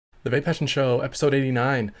The VapePassion Show, episode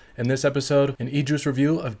 89. In this episode, an e-juice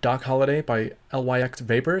review of Doc Holliday by LYX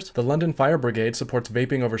Vapors. The London Fire Brigade supports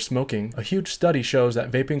vaping over smoking. A huge study shows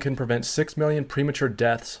that vaping can prevent 6 million premature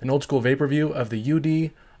deaths. An old school vape review of the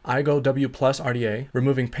UD iGo W Plus RDA.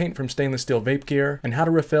 Removing paint from stainless steel vape gear. And how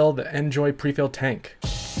to refill the Enjoy pre-fill tank.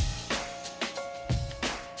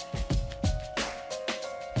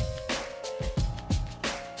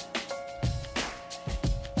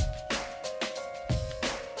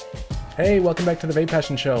 Hey, welcome back to the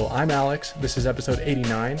VapePassion Show. I'm Alex, this is episode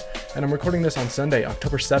 89, and I'm recording this on Sunday,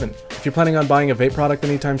 October 7th. If you're planning on buying a vape product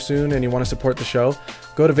anytime soon and you want to support the show,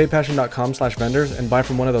 go to vapepassion.com/vendors and buy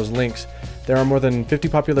from one of those links. There are more than 50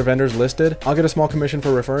 popular vendors listed. I'll get a small commission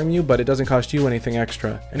for referring you, but it doesn't cost you anything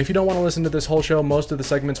extra. And if you don't want to listen to this whole show, most of the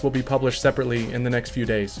segments will be published separately in the next few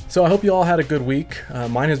days. So I hope you all had a good week.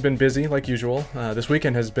 Mine has been busy, like usual. This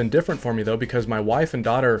weekend has been different for me, though, because my wife and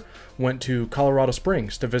daughter went to Colorado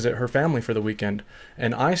Springs to visit her family for the weekend,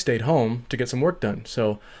 and I stayed home to get some work done.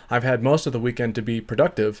 So I've had most of the weekend to be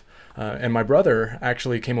productive, and my brother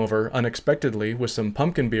actually came over unexpectedly with some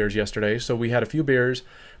pumpkin beers yesterday, so we had a few beers,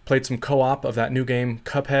 played some co-op of that new game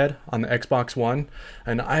Cuphead on the Xbox One,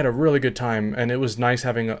 and I had a really good time, and it was nice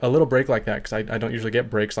having a little break like that, because I don't usually get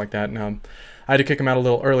breaks like that. And, I had to kick him out a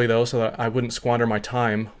little early, though, so that I wouldn't squander my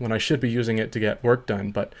time when I should be using it to get work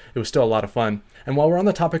done, but it was still a lot of fun. And while we're on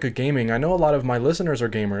the topic of gaming, I know a lot of my listeners are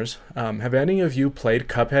gamers. Have any of you played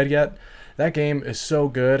Cuphead yet? That game is so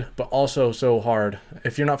good, but also so hard.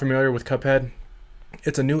 If you're not familiar with Cuphead,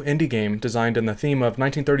 it's a new indie game designed in the theme of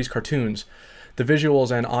 1930s cartoons. The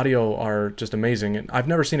visuals and audio are just amazing, and I've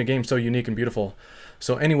never seen a game so unique and beautiful.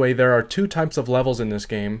 So anyway, there are two types of levels in this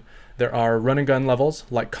game. There are run and gun levels,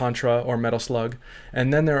 like Contra or Metal Slug,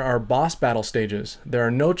 and then there are boss battle stages. There are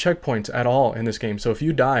no checkpoints at all in this game, so if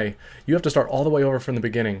you die, you have to start all the way over from the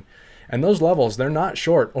beginning. And those levels, they're not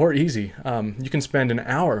short or easy. You can spend an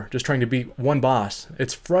hour just trying to beat one boss.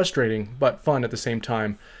 It's frustrating, but fun at the same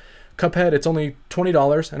time. Cuphead, it's only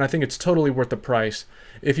 $20, and I think it's totally worth the price.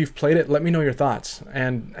 If you've played it, let me know your thoughts.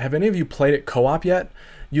 And have any of you played it co-op yet?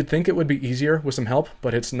 You'd think it would be easier with some help,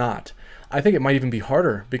 but it's not. I think it might even be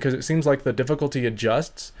harder, because it seems like the difficulty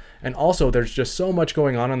adjusts, and also there's just so much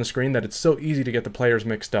going on the screen that it's so easy to get the players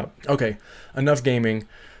mixed up. Okay, enough gaming.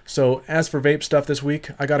 So as for vape stuff this week,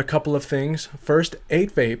 I got a couple of things. First,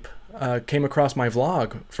 8Vape came across my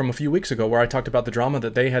vlog from a few weeks ago where I talked about the drama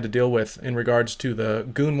that they had to deal with in regards to the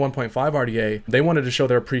Goon 1.5 RDA. They wanted to show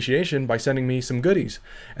their appreciation by sending me some goodies,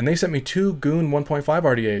 and they sent me 2 Goon 1.5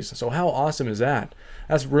 RDAs. So how awesome is that?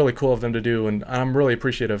 That's really cool of them to do, and I'm really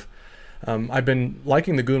appreciative. I've been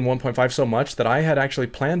liking the Goon 1.5 so much that I had actually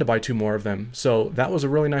planned to buy 2 more of them, so that was a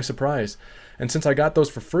really nice surprise. And since I got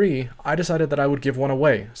those for free, I decided that I would give one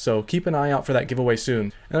away, so keep an eye out for that giveaway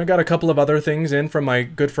soon. And I got a couple of other things in from my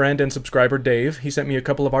good friend and subscriber Dave. He sent me a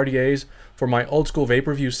couple of RDAs for my old school vape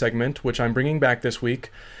review segment, which I'm bringing back this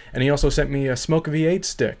week. And he also sent me a Smoke V8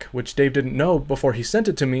 stick, which Dave didn't know before he sent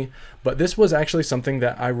it to me, but this was actually something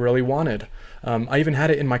that I really wanted. I even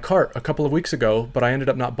had it in my cart a couple of weeks ago, but I ended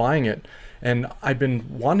up not buying it. And I've been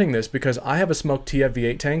wanting this because I have a Smoke TF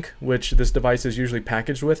V8 tank, which this device is usually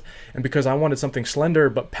packaged with, and because I wanted something slender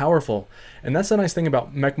but powerful. And that's the nice thing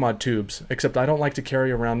about mech mod tubes, except I don't like to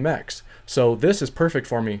carry around mechs. So this is perfect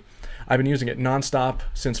for me. I've been using it non-stop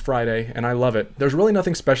since Friday, and I love it. There's really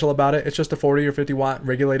nothing special about it. It's just a 40 or 50 watt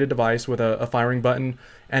regulated device with a firing button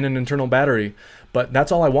and an internal battery. But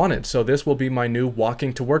that's all I wanted, so this will be my new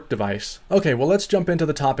walking to work device. Okay, well, let's jump into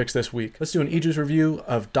the topics this week. Let's do an e-juice review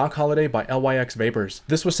of Doc Holliday by LYX Vapors.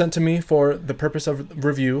 This was sent to me for the purpose of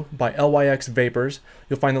review by LYX Vapors.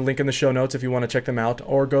 You'll find the link in the show notes if you want to check them out,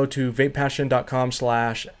 or go to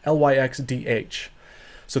vapepassion.com/LYXDH.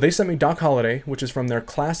 So they sent me Doc Holliday, which is from their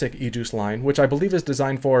classic e-juice line, which I believe is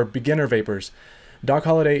designed for beginner vapors. Doc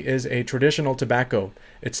Holliday is a traditional tobacco.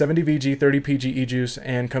 It's 70 VG, 30 PG e-juice,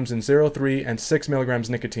 and comes in 0, 3, and 6 milligrams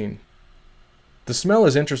nicotine. The smell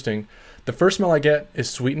is interesting. The first smell I get is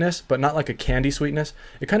sweetness, but not like a candy sweetness.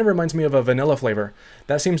 It kind of reminds me of a vanilla flavor.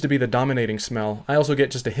 That seems to be the dominating smell. I also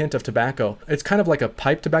get just a hint of tobacco. It's kind of like a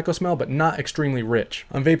pipe tobacco smell, but not extremely rich.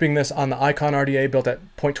 I'm vaping this on the Icon RDA built at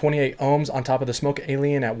 0.28 ohms on top of the Smoke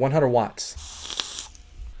Alien at 100 watts.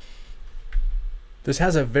 This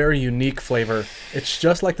has a very unique flavor. It's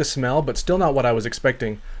just like the smell, but still not what I was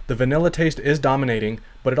expecting. The vanilla taste is dominating,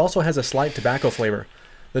 but it also has a slight tobacco flavor.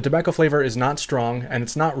 The tobacco flavor is not strong, and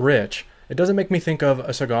it's not rich. It doesn't make me think of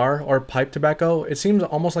a cigar or pipe tobacco. It seems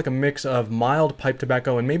almost like a mix of mild pipe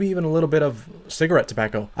tobacco and maybe even a little bit of cigarette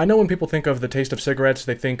tobacco. I know when people think of the taste of cigarettes,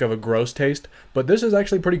 they think of a gross taste, but this is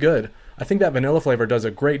actually pretty good. I think that vanilla flavor does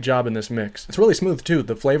a great job in this mix. It's really smooth too.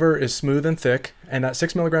 The flavor is smooth and thick, and at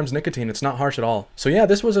 6 milligrams nicotine, it's not harsh at all. So yeah,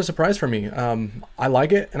 this was a surprise for me. I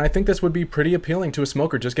like it, and I think this would be pretty appealing to a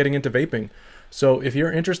smoker just getting into vaping. So if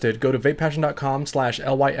you're interested, go to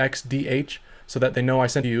vapepassion.com/LYXDH so that they know I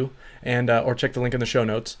sent you, and or check the link in the show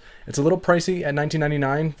notes. It's a little pricey at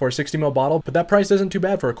 $19.99 for a 60 ml bottle, but that price isn't too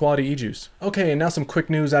bad for a quality e-juice. Okay, and now some quick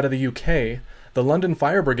news out of the UK. The London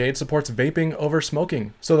Fire Brigade supports vaping over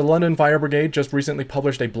smoking. So the London Fire Brigade just recently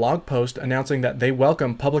published a blog post announcing that they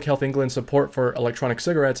welcome Public Health England's support for electronic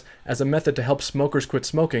cigarettes as a method to help smokers quit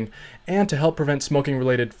smoking and to help prevent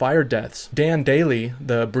smoking-related fire deaths. Dan Daly,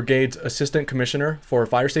 the brigade's Assistant Commissioner for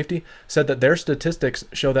Fire Safety, said that their statistics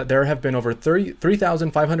show that there have been over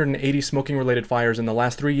 3,580 smoking-related fires in the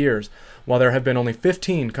last 3 years, while there have been only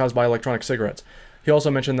 15 caused by electronic cigarettes. He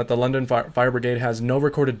also mentioned that the London Fire Brigade has no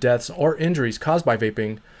recorded deaths or injuries caused by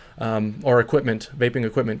vaping or vaping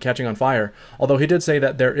equipment catching on fire, although he did say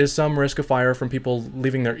that there is some risk of fire from people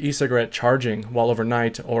leaving their e-cigarette charging while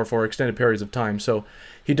overnight or for extended periods of time. So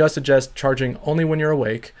he does suggest charging only when you're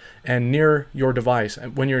awake and near your device,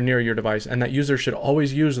 and that users should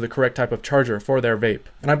always use the correct type of charger for their vape.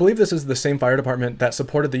 And I believe this is the same fire department that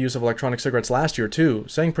supported the use of electronic cigarettes last year too,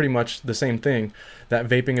 saying pretty much the same thing, that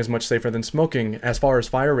vaping is much safer than smoking as far as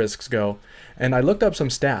fire risks go. And I looked up some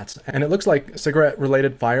stats, and it looks like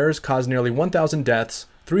cigarette-related fires cause nearly 1,000 deaths,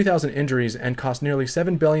 3,000 injuries, and cost nearly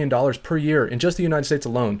 $7 billion per year in just the United States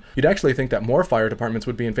alone. You'd actually think that more fire departments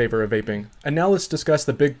would be in favor of vaping. And now let's discuss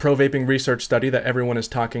the big pro-vaping research study that everyone is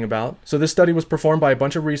talking about. So this study was performed by a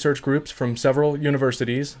bunch of research groups from several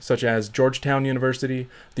universities, such as Georgetown University,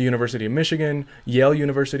 the University of Michigan, Yale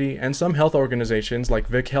University, and some health organizations like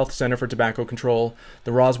Vic Health Center for Tobacco Control,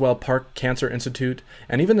 the Roswell Park Cancer Institute,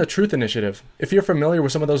 and even the Truth Initiative. If you're familiar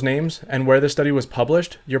with some of those names and where this study was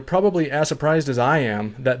published, you're probably as surprised as I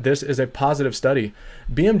am that this is a positive study.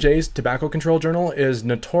 BMJ's Tobacco Control Journal is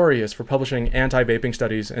notorious for publishing anti-vaping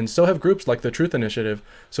studies, and so have groups like the Truth Initiative,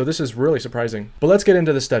 so this is really surprising. But let's get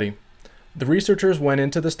into the study. The researchers went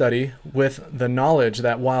into the study with the knowledge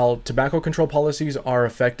that while tobacco control policies are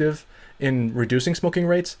effective in reducing smoking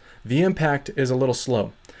rates, the impact is a little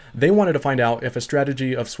slow. They wanted to find out if a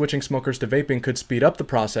strategy of switching smokers to vaping could speed up the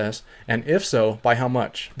process, and if so, by how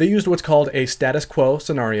much. They used what's called a status quo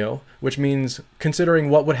scenario, which means considering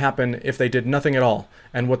what would happen if they did nothing at all,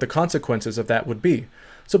 and what the consequences of that would be.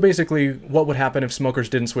 So basically, what would happen if smokers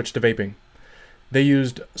didn't switch to vaping. They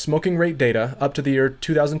used smoking rate data up to the year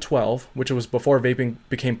 2012, which was before vaping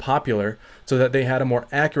became popular, so that they had a more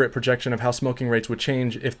accurate projection of how smoking rates would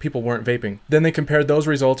change if people weren't vaping. Then they compared those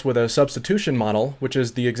results with a substitution model, which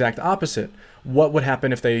is the exact opposite. What would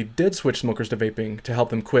happen if they did switch smokers to vaping to help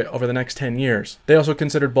them quit over the next 10 years? They also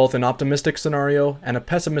considered both an optimistic scenario and a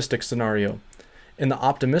pessimistic scenario. In the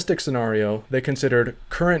optimistic scenario, they considered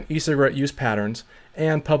current e-cigarette use patterns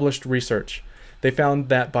and published research. They found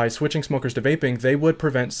that by switching smokers to vaping, they would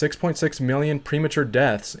prevent 6.6 million premature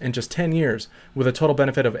deaths in just 10 years, with a total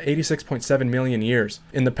benefit of 86.7 million years.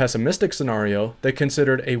 In the pessimistic scenario, they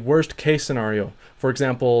considered a worst-case scenario. For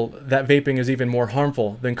example, that vaping is even more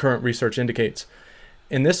harmful than current research indicates.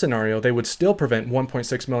 In this scenario, they would still prevent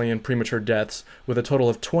 1.6 million premature deaths, with a total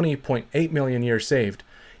of 20.8 million years saved.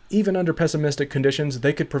 Even under pessimistic conditions,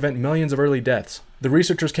 they could prevent millions of early deaths. The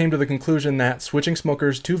researchers came to the conclusion that switching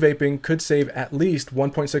smokers to vaping could save at least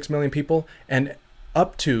 1.6 million people and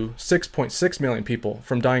up to 6.6 million people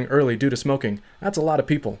from dying early due to smoking. That's a lot of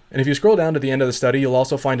people. And if you scroll down to the end of the study, you'll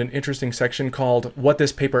also find an interesting section called What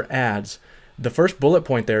This Paper Adds. The first bullet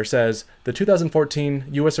point there says, the 2014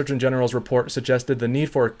 U.S. Surgeon General's report suggested the need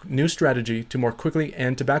for a new strategy to more quickly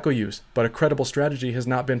end tobacco use, but a credible strategy has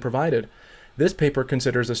not been provided. This paper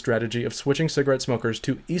considers a strategy of switching cigarette smokers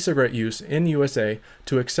to e-cigarette use in USA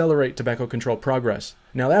to accelerate tobacco control progress.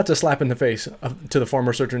 Now that's a slap in the face to the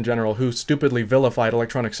former Surgeon General who stupidly vilified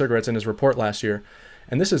electronic cigarettes in his report last year.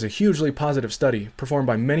 And this is a hugely positive study performed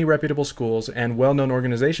by many reputable schools and well-known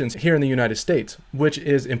organizations here in the United States, which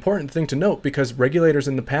is an important thing to note because regulators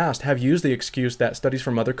in the past have used the excuse that studies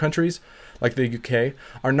from other countries, like the UK,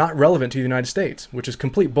 are not relevant to the United States, which is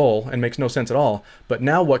complete bull and makes no sense at all. But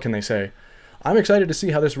now what can they say? I'm excited to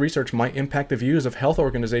see how this research might impact the views of health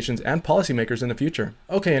organizations and policymakers in the future.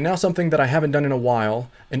 Okay, and now something that I haven't done in a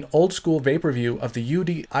while, an old school vape review of the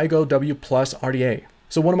UD iGo W Plus RDA.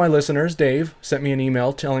 So one of my listeners, Dave, sent me an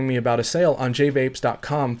email telling me about a sale on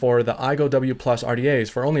jvapes.com for the iGo W Plus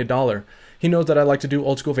RDAs for only $1. He knows that I like to do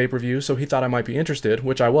old school vape reviews, so he thought I might be interested,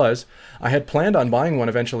 which I was. I had planned on buying one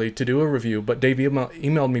eventually to do a review, but Dave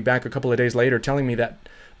emailed me back a couple of days later telling me that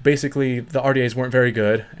basically the RDAs weren't very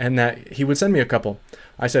good and that he would send me a couple.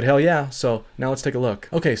 I said, hell yeah, so now let's take a look.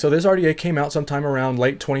 Okay, so this RDA came out sometime around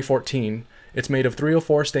late 2014. It's made of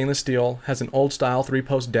 304 stainless steel, has an old style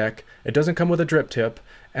 3-post deck. It doesn't come with a drip tip,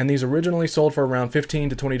 and these originally sold for around $15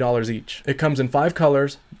 to $20 each. It comes in 5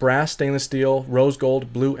 colors: brass, stainless steel, rose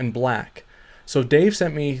gold, blue, and black. So Dave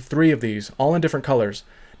sent me 3 of these, all in different colors.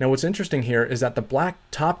 Now what's interesting here is that the black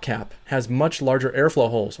top cap has much larger airflow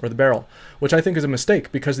holes, or the barrel, which I think is a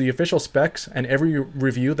mistake because the official specs and every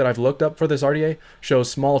review that I've looked up for this RDA shows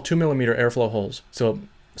small 2mm airflow holes. So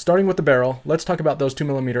starting with the barrel, let's talk about those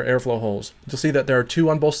 2mm airflow holes. You'll see that there are 2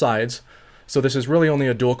 on both sides. So this is really only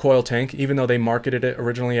a dual coil tank, even though they marketed it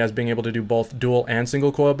originally as being able to do both dual and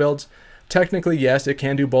single coil builds. Technically, yes, it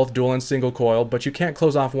can do both dual and single coil, but you can't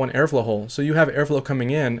close off one airflow hole, so you have airflow coming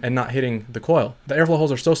in and not hitting the coil. The airflow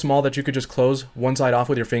holes are so small that you could just close one side off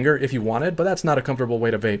with your finger if you wanted, but that's not a comfortable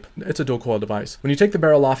way to vape. It's a dual coil device. When you take the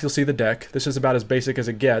barrel off, you'll see the deck. This is about as basic as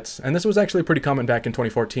it gets, and this was actually pretty common back in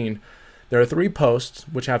 2014. There are 3 posts,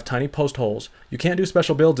 which have tiny post holes. You can't do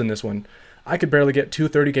special builds in this one. I could barely get 2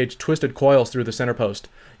 30-gauge twisted coils through the center post.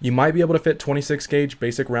 You might be able to fit 26-gauge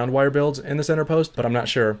basic round wire builds in the center post, but I'm not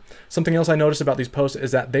sure. Something else I noticed about these posts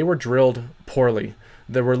is that they were drilled poorly.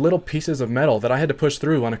 There were little pieces of metal that I had to push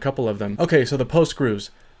through on a couple of them. Okay, so the post screws.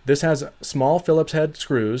 This has small Phillips head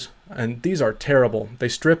screws, and these are terrible. They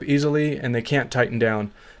strip easily and they can't tighten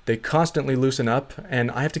down. They constantly loosen up, and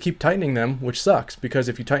I have to keep tightening them, which sucks, because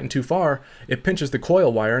if you tighten too far, it pinches the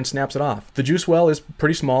coil wire and snaps it off. The juice well is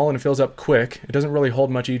pretty small and it fills up quick. It doesn't really hold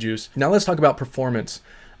much e-juice. Now let's talk about performance.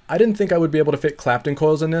 I didn't think I would be able to fit Clapton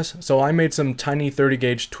coils in this, so I made some tiny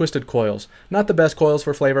 30-gauge twisted coils. Not the best coils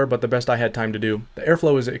for flavor, but the best I had time to do. The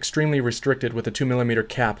airflow is extremely restricted with a 2mm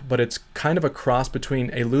cap, but it's kind of a cross between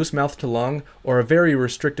a loose mouth to lung or a very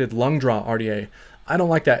restricted lung draw RDA. I don't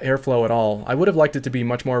like that airflow at all. I would have liked it to be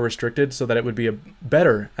much more restricted so that it would be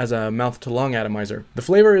better as a mouth-to-lung atomizer. The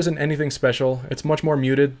flavor isn't anything special. It's much more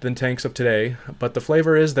muted than tanks of today, but the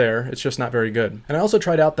flavor is there. It's just not very good. And I also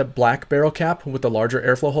tried out the black barrel cap with the larger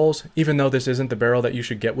airflow holes, even though this isn't the barrel that you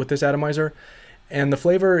should get with this atomizer. And the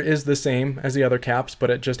flavor is the same as the other caps,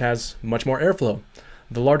 but it just has much more airflow.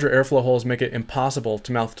 The larger airflow holes make it impossible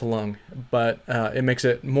to mouth to lung, but it makes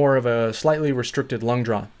it more of a slightly restricted lung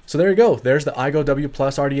draw. So there you go. There's the iGo W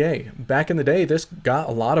Plus RDA. Back in the day, this got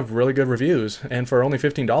a lot of really good reviews, and for only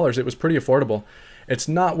 $15, it was pretty affordable. It's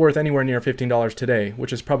not worth anywhere near $15 today,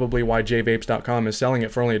 which is probably why jvapes.com is selling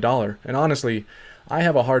it for only $1. And honestly, I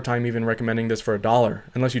have a hard time even recommending this for $1,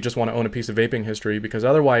 unless you just want to own a piece of vaping history, because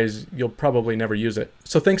otherwise you'll probably never use it.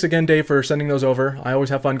 So thanks again, Dave, for sending those over. I always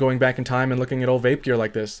have fun going back in time and looking at old vape gear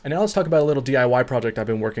like this. And now let's talk about a little DIY project I've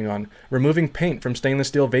been working on, removing paint from stainless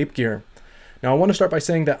steel vape gear. Now I want to start by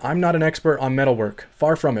saying that I'm not an expert on metalwork,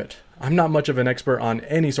 far from it. I'm not much of an expert on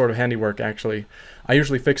any sort of handiwork, actually. I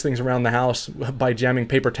usually fix things around the house by jamming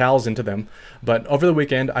paper towels into them. But over the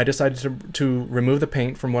weekend, I decided to remove the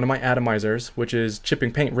paint from one of my atomizers, which is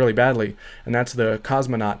chipping paint really badly, and that's the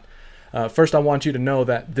Cosmonaut. First, I want you to know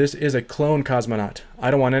that this is a clone Cosmonaut. I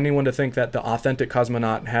don't want anyone to think that the authentic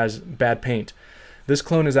Cosmonaut has bad paint. This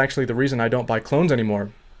clone is actually the reason I don't buy clones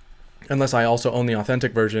anymore, unless I also own the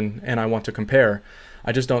authentic version and I want to compare.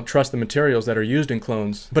 I just don't trust the materials that are used in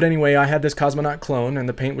clones. But anyway, I had this Cosmonaut clone and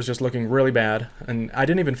the paint was just looking really bad, and I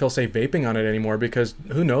didn't even feel safe vaping on it anymore because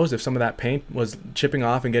who knows if some of that paint was chipping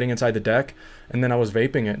off and getting inside the deck and then I was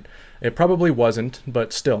vaping it. It probably wasn't,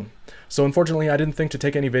 but still. So unfortunately, I didn't think to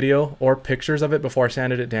take any video or pictures of it before I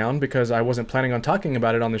sanded it down because I wasn't planning on talking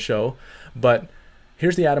about it on the show. But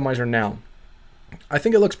here's the atomizer now. I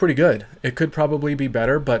think it looks pretty good. It could probably be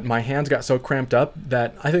better, but my hands got so cramped up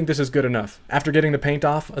that I think this is good enough. After getting the paint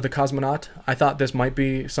off of the Cosmonaut, I thought this might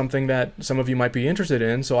be something that some of you might be interested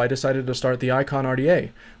in, so I decided to start the Icon RDA,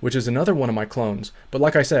 which is another one of my clones. But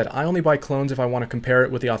like I said, I only buy clones if I want to compare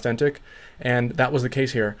it with the authentic, and that was the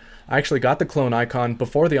case here. I actually got the clone Icon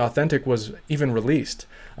before the authentic was even released.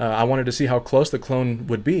 I wanted to see how close the clone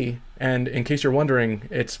would be, and in case you're wondering,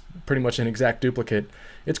 it's pretty much an exact duplicate.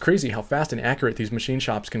 It's crazy how fast and accurate these machine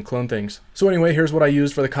shops can clone things. So anyway, here's what I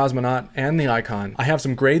used for the Cosmonaut and the Icon. I have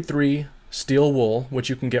some grade 3 steel wool, which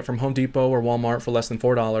you can get from Home Depot or Walmart for less than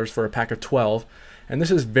 $4 for a pack of 12. And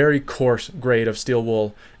this is very coarse grade of steel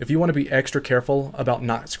wool. If you want to be extra careful about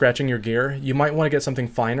not scratching your gear, you might want to get something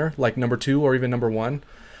finer, like number 2 or even number 1.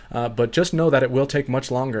 But just know that it will take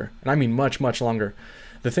much longer, and I mean much, much longer.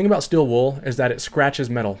 The thing about steel wool is that it scratches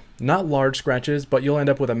metal. Not large scratches, but you'll end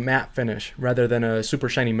up with a matte finish rather than a super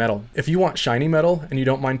shiny metal. If you want shiny metal and you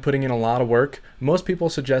don't mind putting in a lot of work, most people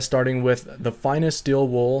suggest starting with the finest steel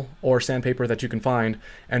wool or sandpaper that you can find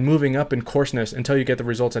and moving up in coarseness until you get the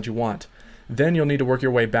results that you want. Then you'll need to work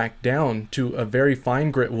your way back down to a very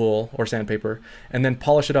fine grit wool or sandpaper and then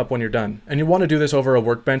polish it up when you're done. And you want to do this over a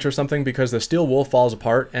workbench or something because the steel wool falls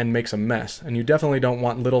apart and makes a mess, and you definitely don't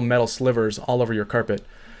want little metal slivers all over your carpet.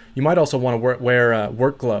 You might also want to wear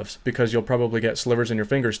work gloves because you'll probably get slivers in your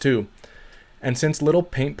fingers too. And since little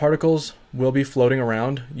paint particles will be floating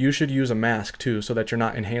around, you should use a mask too so that you're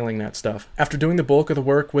not inhaling that stuff. After doing the bulk of the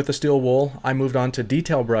work with the steel wool, I moved on to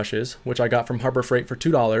detail brushes, which I got from Harbor Freight for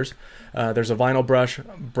 $2. There's a vinyl brush,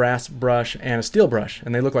 brass brush, and a steel brush,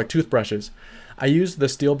 and they look like toothbrushes. I used the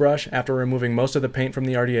steel brush after removing most of the paint from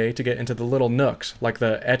the RDA to get into the little nooks, like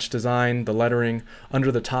the etch design, the lettering,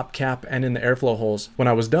 under the top cap, and in the airflow holes. When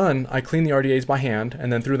I was done, I cleaned the RDAs by hand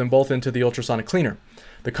and then threw them both into the ultrasonic cleaner.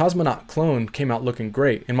 The Cosmonaut clone came out looking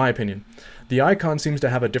great, in my opinion. The Icon seems to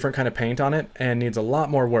have a different kind of paint on it and needs a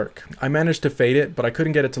lot more work. I managed to fade it, but I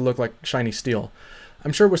couldn't get it to look like shiny steel.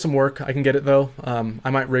 I'm sure with some work I can get it though. I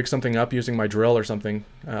might rig something up using my drill or something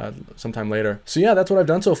sometime later. So yeah, that's what I've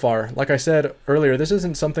done so far. Like I said earlier, this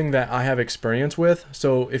isn't something that I have experience with,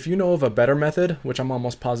 so if you know of a better method, which I'm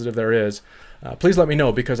almost positive there is, please let me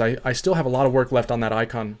know because I still have a lot of work left on that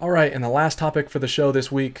Icon. Alright, and the last topic for the show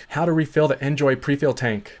this week, how to refill the Enjoy pre-fill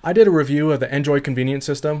tank. I did a review of the Enjoy convenience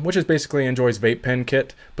system, which is basically Enjoy's vape pen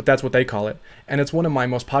kit, but that's what they call it, and it's one of my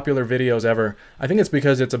most popular videos ever. I think it's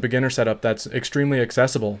because it's a beginner setup that's extremely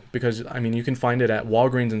accessible, because I mean you can find it at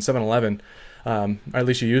Walgreens and 7-Eleven. Or at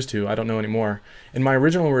least you used to, I don't know anymore. In my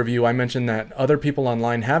original review, I mentioned that other people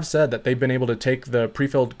online have said that they've been able to take the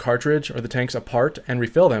pre-filled cartridge or the tanks apart and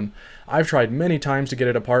refill them. I've tried many times to get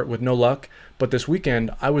it apart with no luck, but this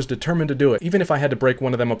weekend I was determined to do it, even if I had to break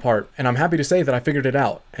one of them apart. And I'm happy to say that I figured it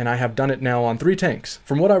out, and I have done it now on 3 tanks.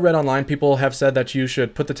 From what I read online, people have said that you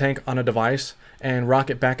should put the tank on a device and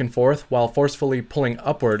rock it back and forth while forcefully pulling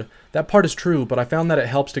upward. That part is true, but I found that it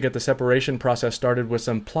helps to get the separation process started with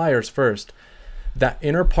some pliers first. That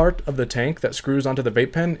inner part of the tank that screws onto the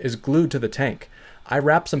vape pen is glued to the tank. I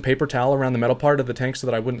wrapped some paper towel around the metal part of the tank so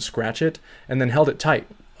that I wouldn't scratch it, and then held it tight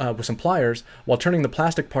with some pliers while turning the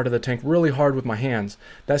plastic part of the tank really hard with my hands.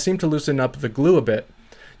 That seemed to loosen up the glue a bit.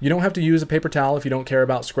 You don't have to use a paper towel if you don't care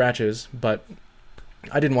about scratches, but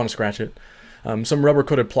I didn't want to scratch it. Some rubber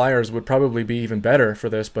coated pliers would probably be even better for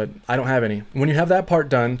this, but I don't have any. When you have that part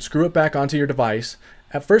done, screw it back onto your device.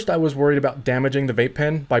 At first I was worried about damaging the vape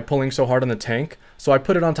pen by pulling so hard on the tank, so I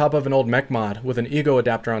put it on top of an old mech mod with an ego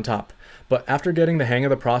adapter on top. But after getting the hang of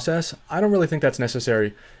the process, I don't really think that's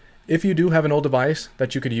necessary. If you do have an old device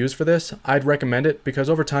that you could use for this, I'd recommend it because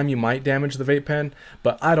over time you might damage the vape pen,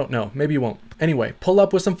 but I don't know, maybe you won't. Anyway, pull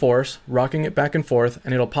up with some force, rocking it back and forth,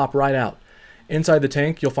 and it'll pop right out. Inside the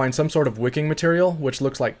tank, you'll find some sort of wicking material, which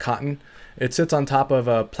looks like cotton. It sits on top of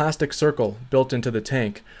a plastic circle built into the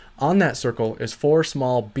tank. On that circle is 4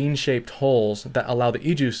 small bean-shaped holes that allow the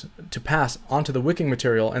e-juice to pass onto the wicking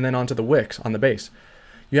material and then onto the wicks on the base.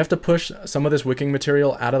 You have to push some of this wicking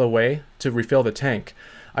material out of the way to refill the tank.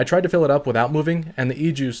 I tried to fill it up without moving, and the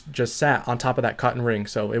e-juice just sat on top of that cotton ring,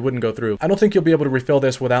 so it wouldn't go through. I don't think you'll be able to refill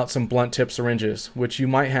this without some blunt tip syringes, which you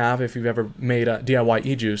might have if you've ever made a DIY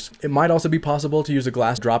e-juice. It might also be possible to use a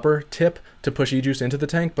glass dropper tip to push e-juice into the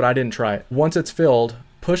tank, but I didn't try it. Once it's filled,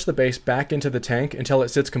 push the base back into the tank until it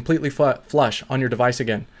sits completely flush on your device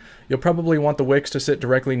again. You'll probably want the wicks to sit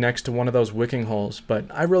directly next to one of those wicking holes, but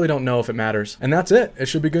I really don't know if it matters. And that's it. It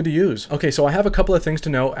should be good to use. Okay, so I have a couple of things to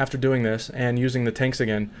note after doing this and using the tanks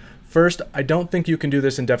again. First, I don't think you can do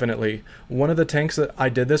this indefinitely. One of the tanks that I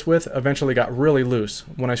did this with eventually got really loose.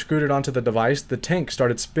 When I screwed it onto the device, the tank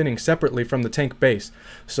started spinning separately from the tank base.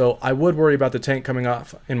 So I would worry about the tank coming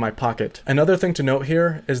off in my pocket. Another thing to note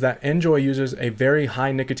here is that Enjoy uses a very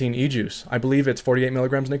high nicotine e-juice. I believe it's 48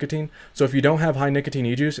 milligrams nicotine. So if you don't have high nicotine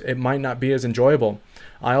e-juice, it might not be as enjoyable.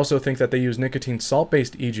 I also think that they use nicotine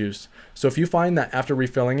salt-based e-juice. So if you find that after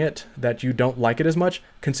refilling it that you don't like it as much,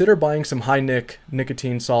 consider buying some high-nic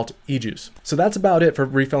nicotine salt e-juice. So that's about it for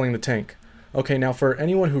refilling the tank. Okay, now for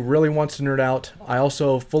anyone who really wants to nerd out, I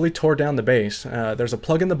also fully tore down the base. There's a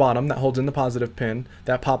plug in the bottom that holds in the positive pin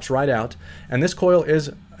that pops right out, and this coil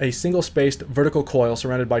is a single-spaced vertical coil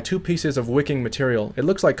surrounded by 2 pieces of wicking material. It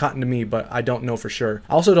looks like cotton to me, but I don't know for sure.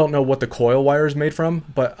 I also don't know what the coil wire is made from,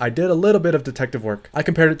 but I did a little bit of detective work. I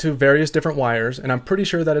compared it to various different wires, and I'm pretty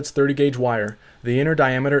sure that it's 30 gauge wire. The inner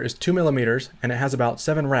diameter is 2 millimeters, and it has about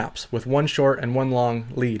 7 wraps, with 1 short and 1 long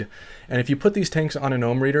lead. And if you put these tanks on an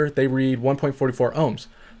ohm reader, they read 1.44 ohms.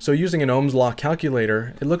 So using an Ohm's law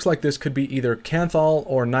calculator, it looks like this could be either Kanthal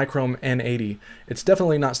or nichrome N80. It's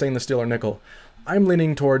definitely not stainless steel or nickel. I'm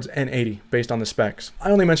leaning towards N80 based on the specs. I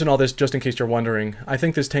only mention all this just in case you're wondering. I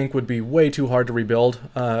think this tank would be way too hard to rebuild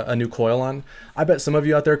a new coil on. I bet some of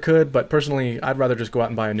you out there could, but personally, I'd rather just go out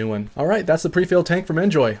and buy a new one. Alright, that's the pre-filled tank from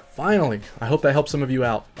Enjoy. Finally! I hope that helps some of you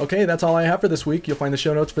out. Okay, that's all I have for this week. You'll find the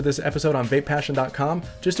show notes for this episode on VapePassion.com.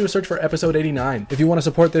 Just do a search for episode 89. If you want to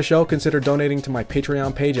support this show, consider donating to my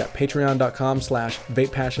Patreon page at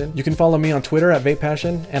patreon.com/VapePassion. You can follow me on Twitter at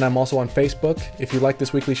VapePassion, and I'm also on Facebook. If you like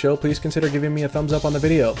this weekly show, please consider giving me a thumbs up on the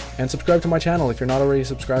video, and subscribe to my channel if you're not already a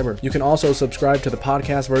subscriber. You can also subscribe to the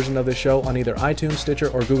podcast version of this show on either iTunes, Stitcher,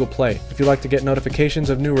 or Google Play. If you'd like to get notifications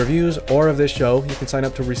of new reviews or of this show, you can sign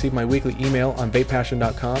up to receive my weekly email on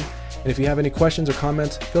VapePassion.com. And if you have any questions or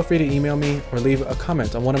comments, feel free to email me or leave a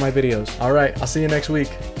comment on one of my videos. Alright, I'll see you next week.